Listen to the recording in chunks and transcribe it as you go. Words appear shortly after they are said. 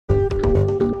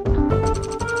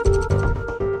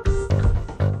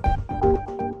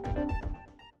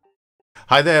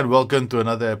Hi there and welcome to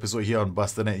another episode here on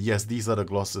Bustthenet. Yes, these are the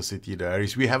Gloucester City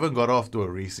Diaries. We haven't got off to a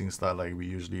racing start like we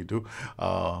usually do.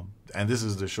 And this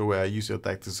is the show where I use your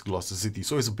tactics Gloucester City.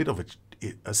 So it's a bit of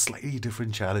a slightly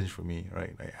different challenge for me,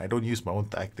 right? I don't use my own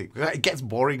tactic. It gets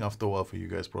boring after a while for you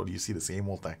guys probably. You see the same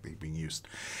old tactic being used.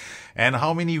 And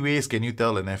how many ways can you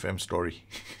tell an FM story?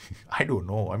 I don't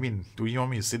know. I mean, do you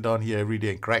want me to sit down here every day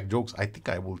and crack jokes? I think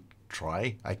I will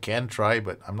try. I can try,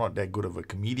 but I'm not that good of a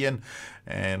comedian,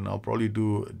 and I'll probably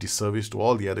do a disservice to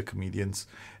all the other comedians,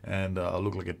 and I'll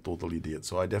look like a total idiot.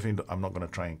 So I'm not going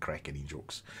to try and crack any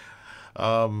jokes.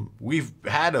 We've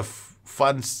had a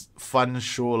fun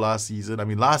show last season. I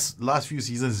mean, last few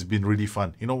seasons has been really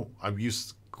fun. You know, I've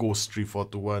used Ghost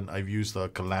 3421. I've used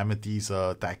Calamity's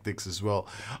tactics as well,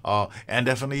 and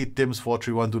definitely Tim's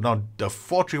 4312. Now the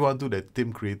 4312 that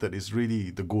Tim created is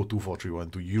really the go-to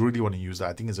 4312. You really want to use that.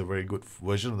 I think it's a very good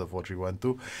version of the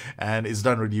 4312, and it's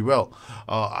done really well.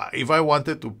 If I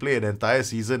wanted to play an entire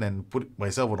season and put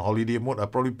myself on holiday mode,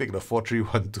 I'd probably pick the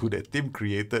 4312 that Tim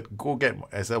created, go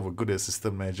get myself a good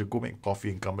assistant manager, go make coffee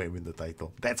and come back and win the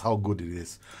title. That's how good it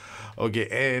is. Okay,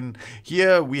 and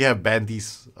here we have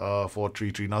Bandy's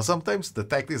 433. Now, sometimes the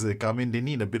tactics that come in, they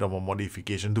need a bit of a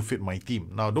modification to fit my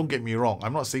team. Now, don't get me wrong.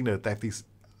 I'm not saying that the tactics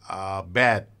are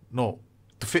bad. No,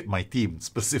 to fit my team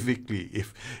specifically.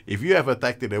 If you have a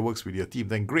tactic that works with your team,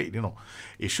 then great. You know,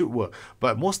 it should work.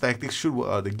 But most tactics should work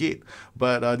out of the gate.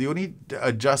 But the only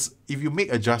if you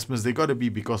make adjustments, they got to be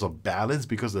because of balance,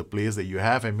 because of the players that you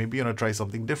have, and maybe you want to try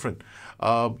something different.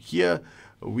 Here,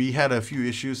 we had a few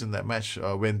issues in that match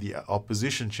when the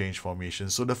opposition changed formation.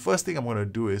 So the first thing I'm going to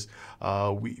do is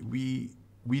we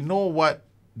know what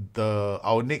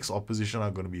our next opposition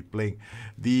are going to be playing.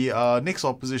 The next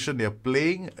opposition, they're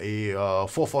playing a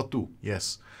 4-4-2.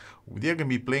 Yes, they're going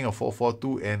to be playing a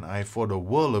 4-4-2, and for the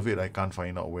world of it, I can't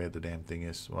find out where the damn thing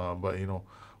is. But you know,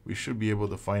 we should be able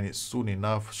to find it soon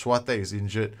enough. Suate is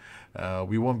injured.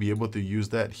 We won't be able to use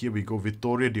that. Here we go.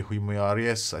 Victoria de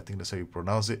Humayares, I think that's how you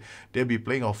pronounce it. They'll be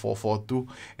playing a 4-4-2.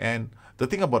 And the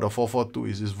thing about a 4-4-2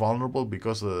 is it's vulnerable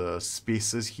because of the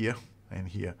spaces here and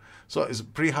here. So it's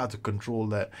pretty hard to control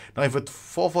that. Now, if a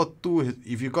 4-4-2,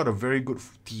 if you've got a very good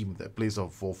team that plays a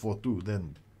 4-4-2,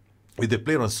 then if they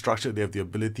play on structure, they have the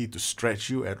ability to stretch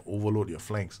you and overload your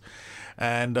flanks.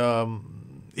 And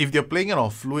if they're playing it on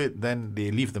fluid, then they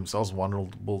leave themselves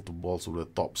vulnerable to balls over the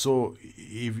top. So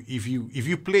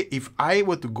if I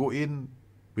were to go in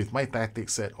with my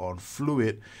tactics set on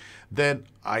fluid, then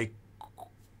I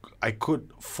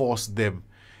could force them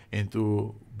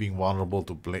into being vulnerable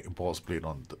to balls played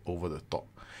over the top.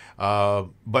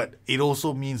 But it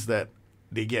also means that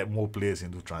they get more players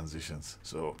into transitions.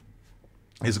 So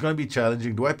it's going to be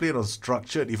challenging. Do I play it on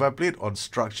structured? If I play it on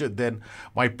structured, then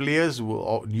my players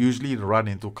will usually run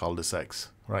into cul-de-sacs,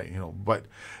 right? You know, but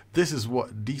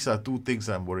these are two things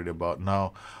I'm worried about.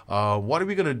 Now, what are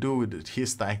we going to do with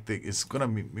his tactic?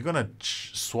 We're going to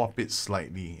swap it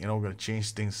slightly. You know, we're going to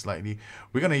change things slightly.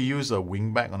 We're going to use a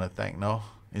wing back on attack now.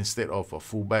 Instead of a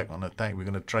fullback on attack, we're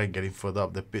going to try getting further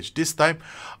up the pitch. This time,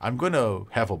 I'm going to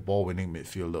have a ball-winning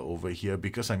midfielder over here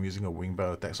because I'm using a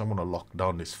wing-back attack, so I'm going to lock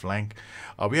down this flank.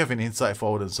 We have an inside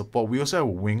forward and support. We also have a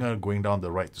winger going down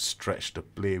the right to stretch the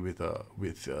play with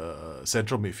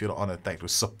central midfielder on attack to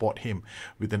support him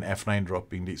with an F9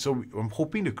 dropping lead. So I'm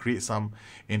hoping to create some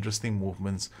interesting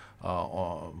movements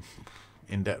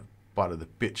in that part of the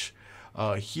pitch.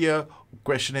 Here,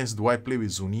 question is, do I play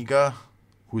with Zuniga,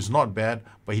 who's not bad,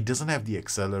 but he doesn't have the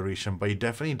acceleration, but he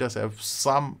definitely does have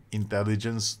some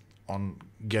intelligence on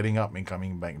getting up and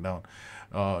coming back down.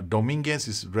 Dominguez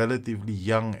is relatively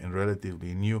young and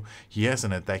relatively new. He has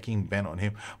an attacking bend on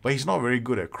him, but he's not very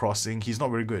good at crossing. He's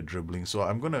not very good at dribbling, so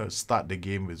I'm going to start the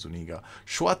game with Zuniga.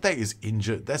 Shuatek is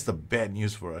injured. That's the bad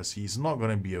news for us. He's not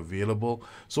going to be available,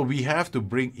 so we have to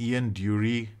bring Ian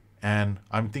Dury, and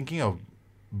I'm thinking of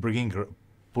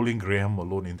pulling Graham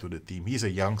Malone into the team. He's a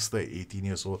youngster, 18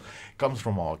 years old, comes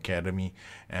from our academy,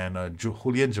 and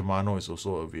Julian Germano is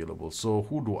also available. So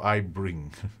who do I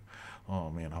bring? Oh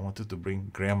man, I wanted to bring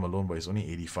Graham Malone, but it's only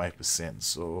 85%.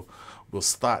 So we'll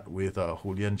start with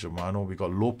Julian Germano. We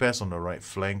got Lopez on the right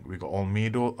flank. We got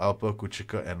Olmedo, Alper,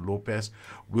 Kuchika, and Lopez.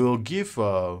 We'll give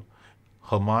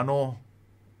Hermano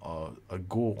a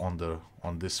go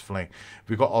on this flank.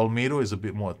 We got Olmedo is a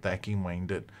bit more attacking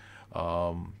minded.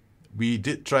 We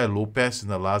did try Lopez in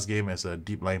the last game as a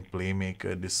deep line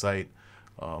playmaker this side.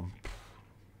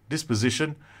 This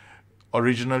position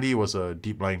originally was a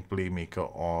deep line playmaker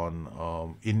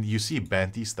on you see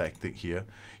Banty's tactic here.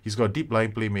 He's got a deep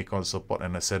line playmaker on support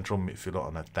and a central midfielder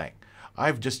on attack.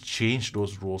 I've just changed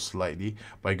those roles slightly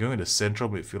by going with a central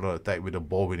midfielder on attack with a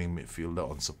ball winning midfielder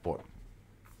on support.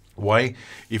 Why?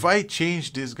 If I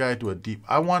change this guy to a deep,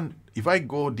 if I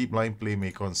go deep line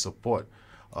playmaker on support,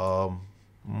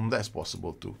 that's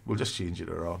possible too. We'll just change it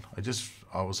around.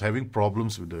 I was having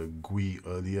problems with the GUI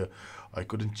earlier. I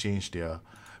couldn't change their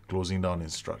closing down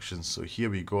instructions. So here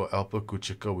we go. Alper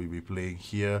Kuchika will be playing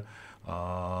here.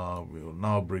 We'll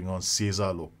now bring on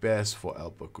Cesar Lopez for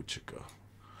Alper Kuchika.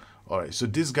 Alright, so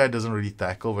this guy doesn't really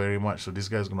tackle very much, so this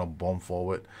guy's going to bomb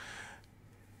forward.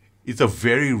 It's a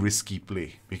very risky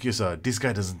play because this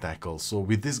guy doesn't tackle. So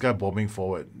with this guy bombing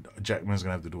forward, Jackman's going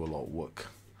to have to do a lot of work.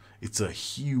 It's a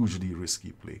hugely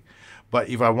risky play. But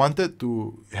if I wanted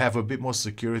to have a bit more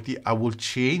security, I will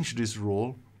change this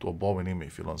role to a ball-winning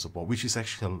midfield on support, which is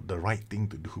actually the right thing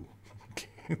to do.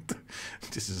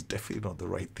 This is definitely not the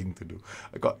right thing to do.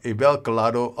 I got Abel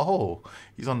Collado. Oh,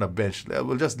 he's on the bench.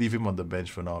 We'll just leave him on the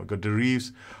bench for now. I got De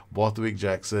Reeves, Borthwick,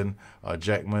 Jackson,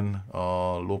 Jackman,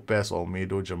 Lopez,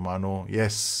 Olmedo, Germano.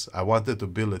 Yes, I wanted to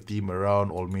build a team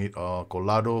around Olmedo,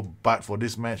 Collado, but for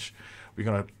this match, we're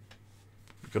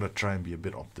gonna try and be a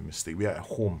bit optimistic. We are at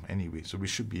home anyway, so we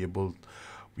should be able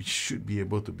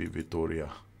to beat Vitoria,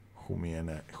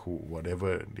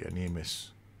 whatever their name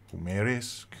is.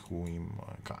 Humeres,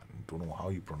 I don't know how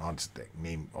you pronounce that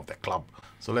name of that club.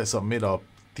 So let's submit our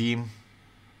team.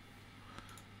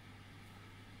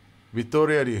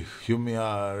 Vitoria de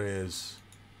Humeres.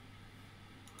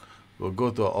 We'll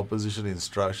go to our opposition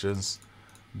instructions.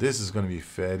 This is going to be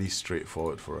fairly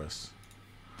straightforward for us.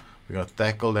 We're going to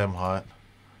tackle them hard,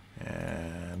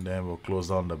 and then we'll close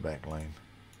down the back line.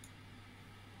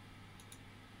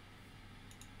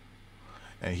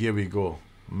 And here we go.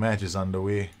 Match is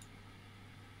underway.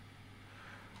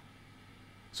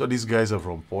 So these guys are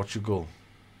from Portugal.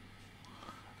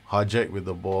 Hajek with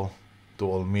the ball to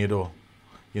Olmedo.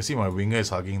 You can see my winger is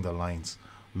hugging the lines.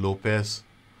 Lopez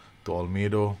to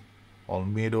Olmedo.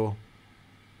 Olmedo.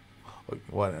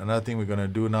 Another thing we're going to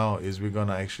do now is we're going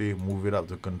to actually move it up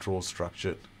to control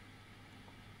structured.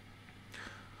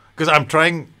 Because I'm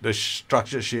trying the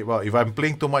structured shape out. If I'm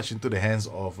playing too much into the hands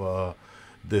of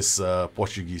this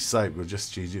Portuguese side, we'll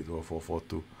just change it to a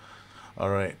 4-4-2.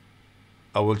 Alright.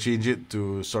 I will change it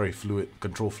to, fluid,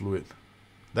 control fluid.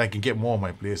 Then I can get more of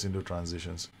my players into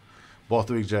transitions.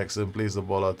 Borthwick Jackson plays the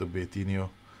ball out to Betinho.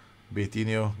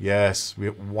 Betinho, yes.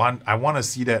 I want to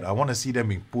see that. I want to see them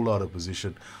being pulled out of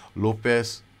position.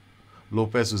 Lopez to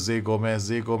Zé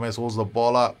Gomez. Zé Gomez holds the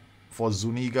ball up for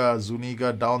Zuniga.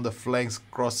 Zuniga down the flanks,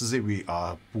 crosses it. We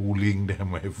are pulling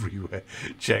them everywhere.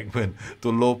 Jackman to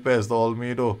Lopez to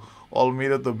Olmedo.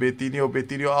 Olmedo to Betinho.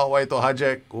 Betinho out wide to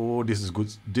Hajek. Oh, this is good.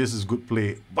 This is good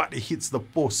play. But it hits the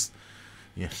post.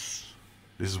 Yes.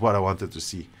 This is what I wanted to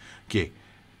see. Okay.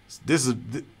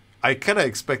 I kind of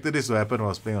expected this to happen when I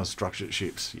was playing on structured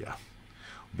shapes. Yeah.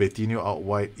 Betinho out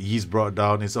wide. He's brought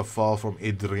down. It's a foul from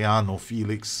Adriano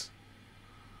Felix.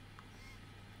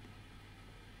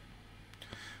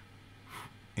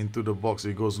 Into the box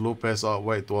it goes. Lopez out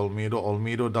wide to Olmedo.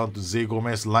 Olmedo down to Zé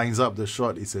Gomez. Lines up the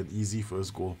shot. It's an easy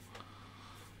first goal.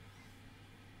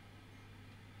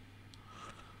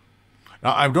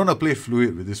 Now I'm going to play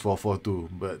fluid with this 4-4-2,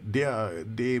 but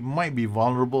they might be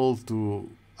vulnerable to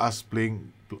us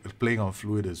playing on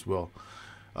fluid as well.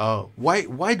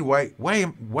 Why do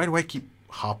I keep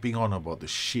harping on about the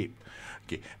shape?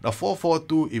 Okay, the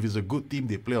 4-4-2, if it's a good team,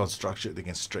 they play on structure, they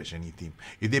can stretch any team.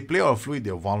 If they play on fluid,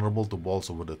 they're vulnerable to balls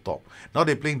over the top. Now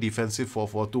they're playing defensive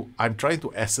 4-4-2. I'm trying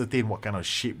to ascertain what kind of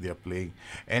shape they're playing,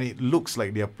 and it looks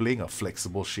like they're playing a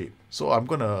flexible shape. So I'm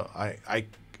gonna,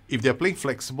 if they're playing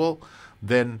flexible,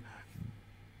 then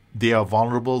they are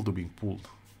vulnerable to being pulled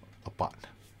apart.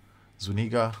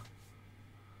 Zuniga.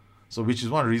 So which is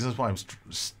one of the reasons why I'm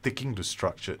sticking to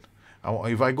structured.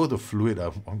 If I go to fluid,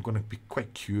 I'm going to be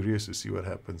quite curious to see what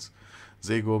happens.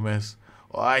 Zé Gomez.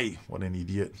 Ay, what an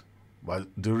idiot. But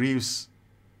De Reeves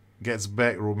gets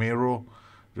back. Romero.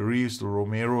 De Reeves to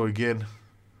Romero again.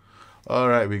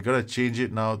 Alright, we're going to change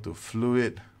it now to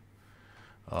fluid.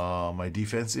 My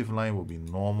defensive line will be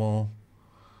normal.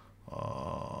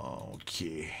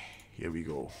 Okay, here we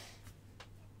go.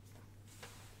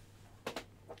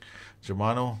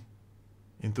 Germano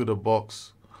into the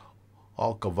box.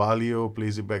 Cavallo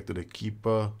plays it back to the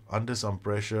keeper. Under some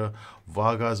pressure.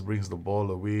 Vargas brings the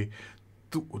ball away.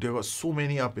 They've got so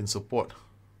many up in support.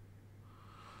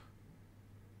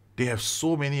 They have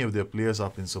so many of their players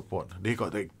up in support. They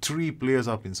got like 3 players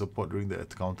up in support during the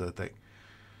counter attack.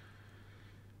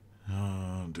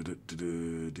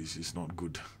 This is not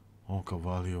good.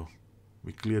 Cavallo.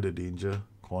 We clear the danger.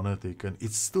 Corner taken.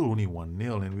 It's still only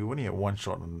 1-0, and we only have 1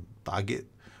 shot on target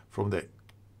from that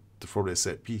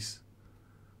set piece.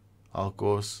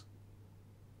 Alkos.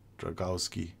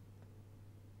 Dragowski.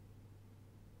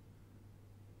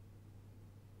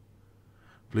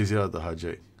 Plays it out to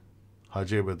Hajek.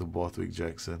 Hajek back to Borthwick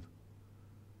Jackson.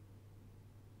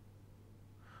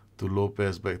 To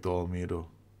Lopez, back to Almeida.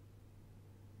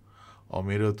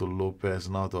 Almeida to Lopez,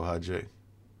 now to Hajek.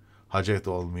 Hajek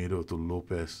to Almeida, to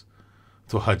Lopez.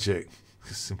 To Hajek.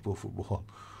 Simple football.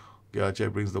 Okay,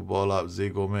 Hajek brings the ball up.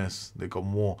 Zé Gomez. They got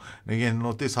more. And again,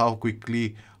 notice how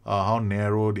quickly, how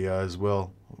narrow they are as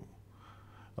well.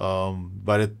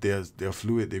 But they're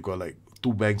fluid. They got like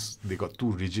 2 banks. They got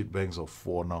 2 rigid banks of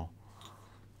 4 now.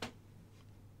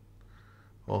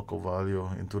 Oh,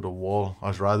 Carvalho into the wall. I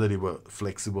was rather they were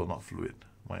flexible, not fluid.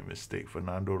 My mistake.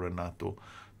 Fernando Renato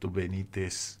to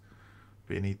Benitez.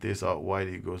 Benitez out wide.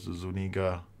 It goes to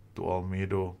Zuniga, to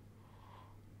Almeida.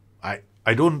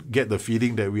 I don't get the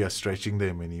feeling that we are stretching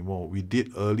them anymore. We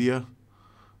did earlier,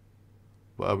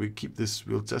 but we'll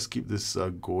just keep this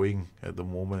going at the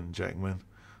moment. Jackman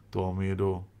to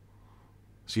Almeida.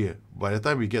 See, by the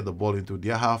time we get the ball into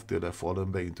their half, they'll have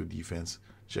fallen back into defense.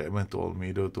 Jackman to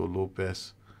Almeida to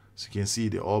Lopez. So you can see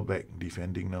they're all back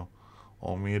defending now.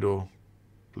 Almeida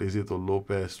plays it to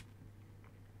Lopez.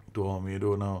 To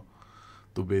Almeida now.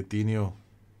 To Betinho.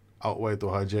 Out wide to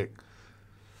Hajek.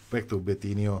 Back to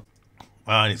Betinho.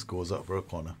 And it goes up for a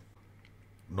corner.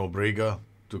 Nobrega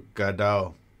to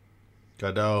Cadao.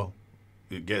 Cadao.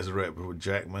 It gets wrapped with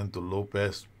Jackman to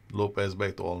Lopez. Lopez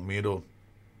back to Almeida.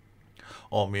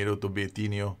 Almeida to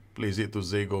Betinho. Plays it to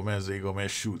Zé Gomez. Zé Gomez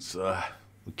shoots.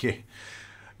 Okay.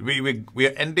 We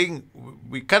are ending.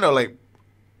 We kind of like,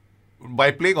 by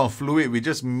playing on fluid, we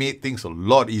just made things a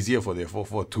lot easier for their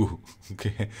 4-4-2.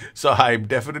 Okay, so I'm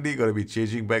definitely going to be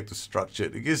changing back to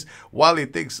structured, because while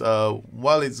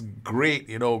it's great,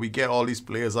 you know, we get all these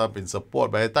players up in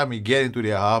support. By the time we get into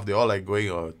their half, they're all like going,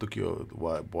 "Oh, it took you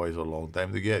boys a long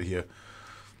time to get here."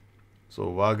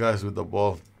 So Vargas with the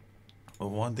ball.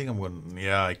 One thing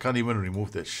I can't even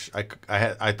remove that.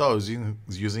 I thought I was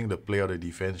using the play or the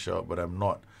defense shot, but I'm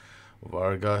not.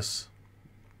 Vargas.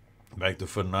 Back to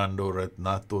Fernando,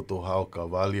 Renato to João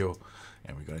Carvalho.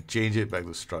 And we're going to change it back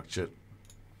to structured.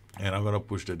 And I'm going to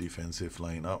push the defensive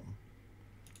line up.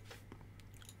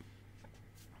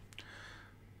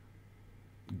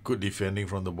 Good defending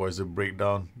from the boys. The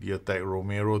breakdown. The attack.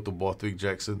 Romero to Borthwick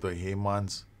Jackson to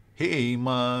Heymans.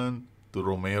 Heyman to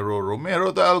Romero.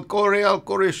 Romero to Alcore.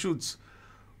 Alcore shoots.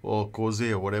 Or Koze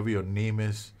or whatever your name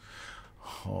is.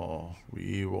 Oh,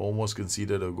 we almost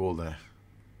conceded a goal there.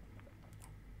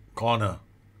 Corner.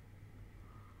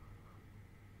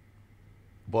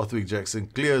 Borthwick Jackson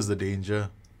clears the danger.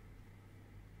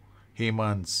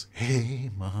 Heymans.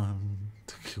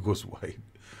 Goes wide.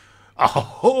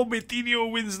 Oh, Betinho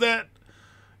wins that.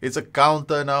 It's a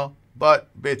counter now. But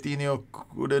Betinho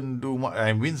couldn't do much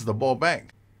and wins the ball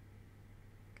back.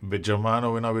 But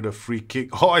Germano went out with a free kick.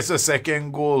 Oh, it's a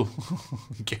second goal.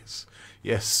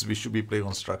 Yes, we should be playing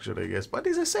on structure, I guess. But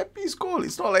it's a set-piece goal.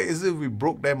 It's not like as if we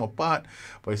broke them apart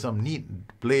by some neat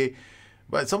play.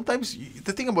 But sometimes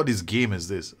the thing about this game is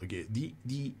this. Okay,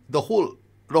 the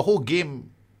whole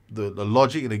game, the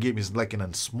logic in the game is like in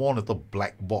a small little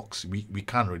black box. We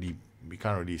can't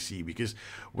really see, because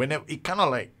whenever it kind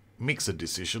of like makes a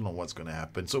decision on what's going to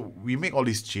happen. So we make all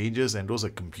these changes and those are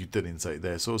computed inside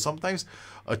there. So sometimes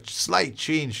a slight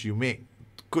change you make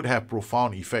could have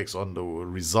profound effects on the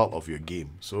result of your game.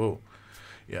 So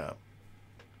yeah,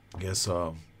 I guess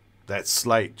that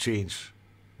slight change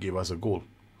gave us a goal.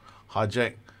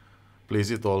 Hajek plays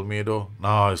it to Almeida.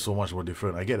 Now it's so much more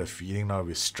different. I get a feeling now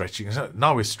we're stretching.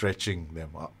 Now we're stretching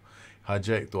them up.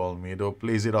 Hajek to Almeida.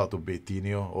 Plays it out to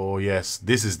Betinho. Oh yes,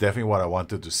 this is definitely what I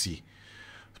wanted to see.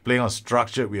 Playing on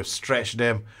structure, we have stretched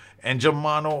them. And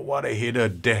Germano, what a header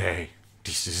there.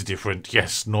 This is different.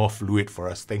 Yes, no fluid for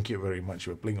us. Thank you very much.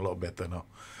 We're playing a lot better now.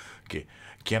 Okay,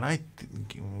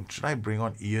 should I bring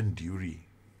on Ian Dury,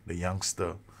 the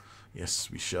youngster?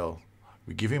 Yes, we shall.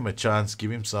 We give him a chance.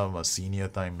 Give him some senior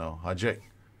time now. Hajek,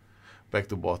 back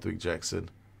to Borthwick Jackson.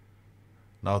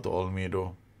 Now to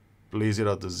Almeida. Plays it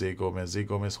out to Zé Gomez. Zé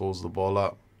Gomez holds the ball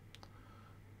up.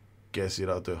 Gets it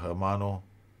out to Hermano.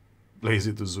 Plays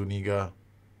it to Zuniga.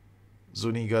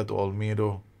 Zuniga to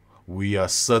Almeida. We are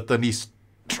certainly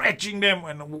stretching them,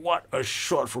 and what a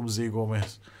shot from Zé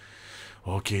Gomez.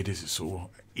 Okay, this is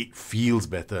so... It feels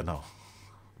better now.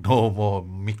 No more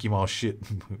Mickey Mouse shit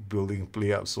building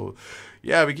play up. So,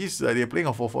 yeah, because they're playing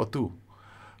a 4-4-2.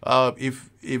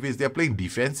 If they're playing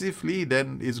defensively,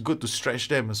 then it's good to stretch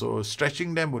them. So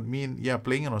stretching them would mean, yeah,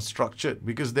 playing it on structured,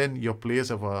 because then your players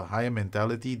have a higher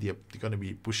mentality. They're going to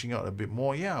be pushing out a bit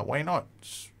more. Yeah, why not?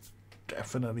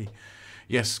 Definitely.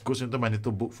 Yes, goes into my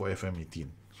little book for FM18.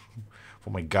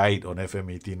 For my guide on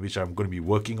FM18, which I'm going to be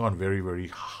working on very, very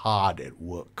hard at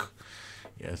work.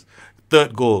 Yes.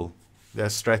 Third goal. their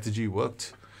strategy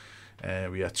worked.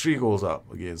 And we are 3 goals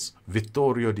up against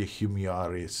Vittorio de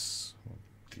Humiares. Oh,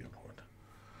 dear Lord.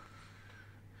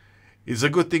 It's a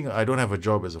good thing I don't have a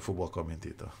job as a football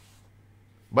commentator.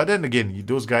 But then again,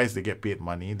 those guys, they get paid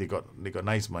money. They got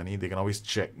nice money. They can always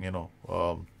check,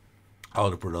 how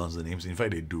to pronounce the names. In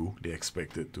fact, they do. They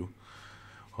expect it to.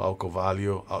 Joao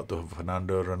Carvalho out to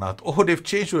Fernando Renato. Oh, they've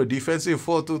changed to a defensive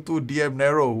 4-2-2 DM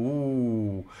narrow.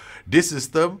 Ooh. This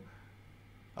system,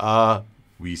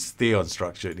 we stay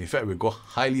unstructured. In fact, we go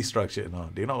highly structured now.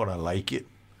 They're not going to like it.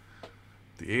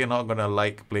 They're not going to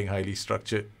like playing highly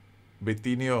structured.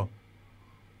 Betinho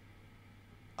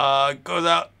goes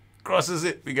out, crosses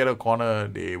it. We get a corner.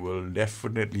 They will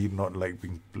definitely not like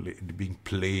being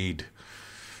played.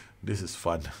 This is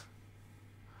fun.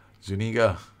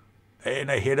 Zuniga.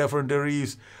 And a header from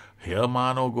Deriz.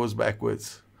 Hermano goes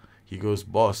backwards. He goes,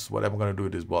 boss, what am I going to do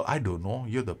with this ball? I don't know.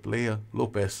 You're the player.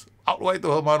 Lopez. Out wide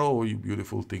to Hermano. Oh, you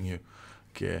beautiful thing, you.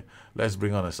 Okay, let's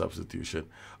bring on a substitution.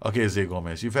 Okay, Zé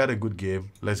Gomez, you've had a good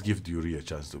game. Let's give Dury a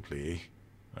chance to play.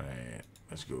 All right,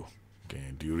 let's go.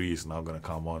 Okay, Dury is now going to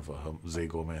come on for Zé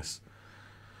Gomez.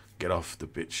 Get off the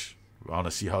pitch. I want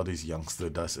to see how this youngster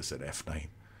does this at F9.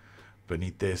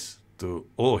 Benitez to...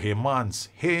 Oh, Heymans.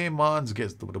 Heymans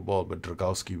gets to the ball, but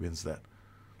Dragowski wins that.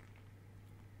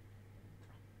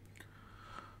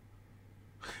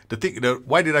 The thing,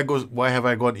 why have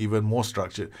I gone even more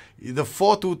structured? The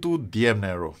 4-2-2 DM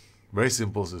narrow, very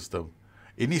simple system.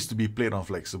 It needs to be played on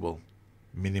flexible,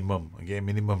 minimum, okay,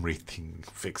 minimum rating,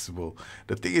 flexible.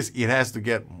 The thing is, it has to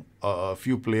get a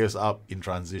few players up in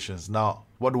transitions. Now,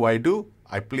 what do?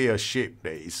 I play a shape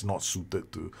that is not suited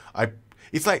to.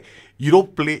 It's like you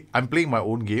don't play. I'm playing my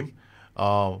own game.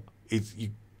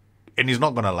 And he's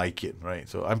not gonna like it, right?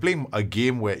 So I'm playing a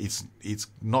game where it's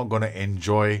not gonna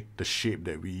enjoy the shape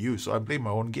that we use. So I'm playing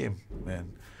my own game,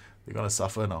 man. They're gonna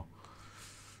suffer now.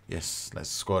 Yes, let's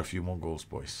score a few more goals,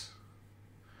 boys.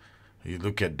 You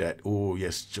look at that. Oh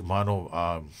yes, Germano.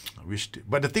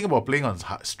 But the thing about playing on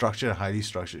structured, highly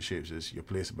structured shapes is your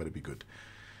players better be good.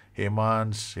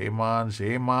 Heymans.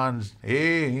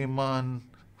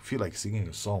 I feel like singing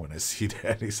a song when I see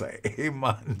that. It's like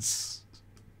Heymans.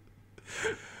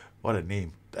 What a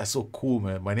name. That's so cool,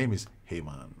 man. My name is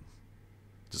Heyman.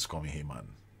 Just call me Heyman.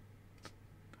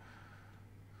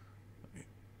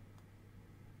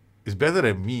 It's better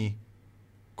than me.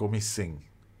 Call me Singh.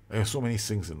 There's so many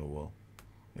Singhs in the world.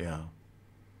 Yeah.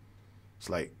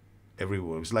 It's like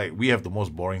everywhere. It's like we have the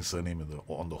most boring surname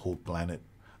on the whole planet.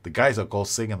 The guys are called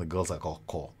Singh and the girls are called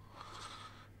Kaur.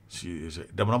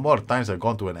 The number of times I've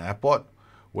gone to an airport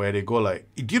where they go like,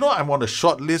 do you know I'm on the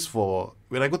short list for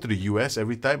when I go to the US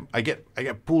every time I get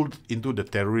pulled into the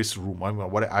terrorist room.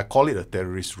 I call it a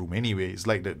terrorist room anyway. It's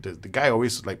like the guy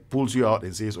always like pulls you out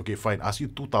and says, okay, fine, ask you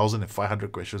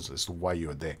 2,500 questions as to why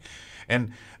you're there.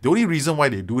 And the only reason why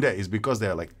they do that is because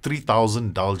there are like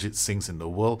 3,000 Daljit Singhs in the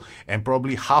world, and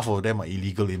probably half of them are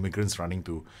illegal immigrants running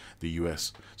to the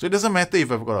US. So it doesn't matter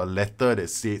if I've got a letter that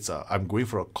states I'm going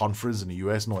for a conference in the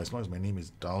US. No, as long as my name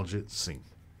is Daljit Singh.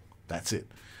 That's it.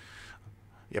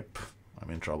 Yep, I'm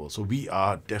in trouble. So we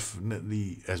are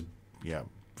definitely,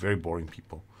 very boring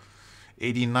people.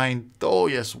 89, oh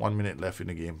yes, 1 minute left in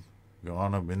the game. We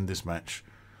want to win this match.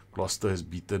 Gloucester has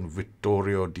beaten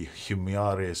Vittorio de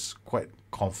Humiares quite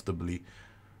comfortably.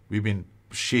 We've been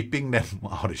shaping them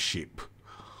out of shape.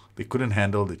 They couldn't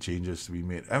handle the changes we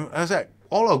made. I was like,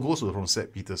 all our goals were from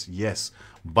set pieces, yes,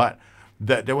 but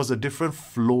there was a different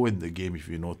flow in the game, if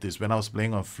you notice, when I was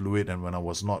playing on fluid and when I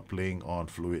was not playing on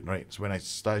fluid, right? So when I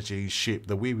started changing shape,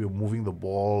 the way we were moving the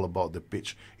ball about the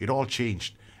pitch, it all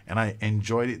changed, and I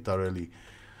enjoyed it thoroughly.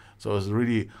 So it was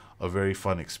really a very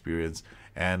fun experience.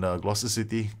 And Gloucester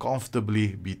City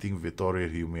comfortably beating Vittorio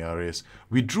Humiares.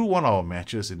 We drew one of our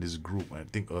matches in this group, I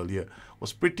think earlier. It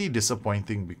was pretty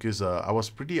disappointing because I was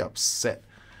pretty upset.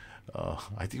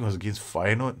 I think it was against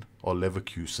Feyenoord or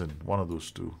Leverkusen, one of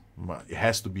those two. It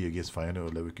has to be against Feyenoord or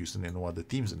Leverkusen and no other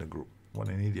teams in the group. What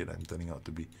an idiot I'm turning out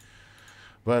to be.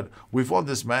 But we've won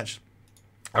this match.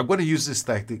 I'm going to use this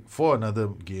tactic for another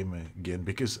game again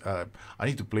because I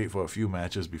need to play it for a few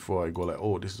matches before I go like,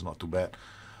 oh, this is not too bad.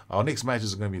 Our next match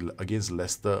is going to be against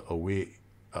Leicester away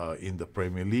in the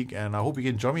Premier League, and I hope you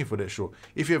can join me for that show.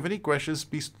 If you have any questions,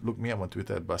 please look me up on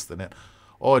Twitter at Bustthenet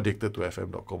or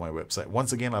addicted2fm.com, my website.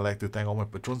 Once again, I'd like to thank all my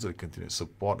patrons for the continued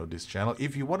support of this channel.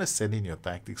 If you want to send in your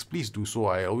tactics, please do so.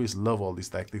 I always love all these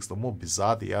tactics. The more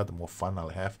bizarre they are, the more fun I'll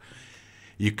have.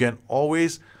 You can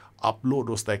always upload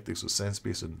those tactics to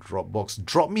SendSpace and Dropbox.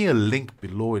 Drop me a link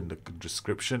below in the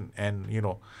description, and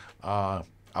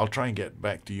I'll try and get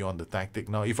back to you on the tactic.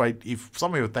 Now, if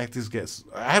some of your tactics gets,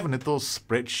 I have a little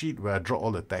spreadsheet where I draw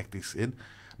all the tactics in.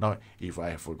 Now, if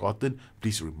I have forgotten,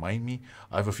 please remind me.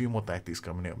 I have a few more tactics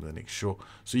coming up in the next show.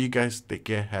 So you guys take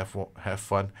care, have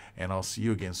fun, and I'll see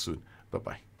you again soon.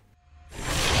 Bye-bye.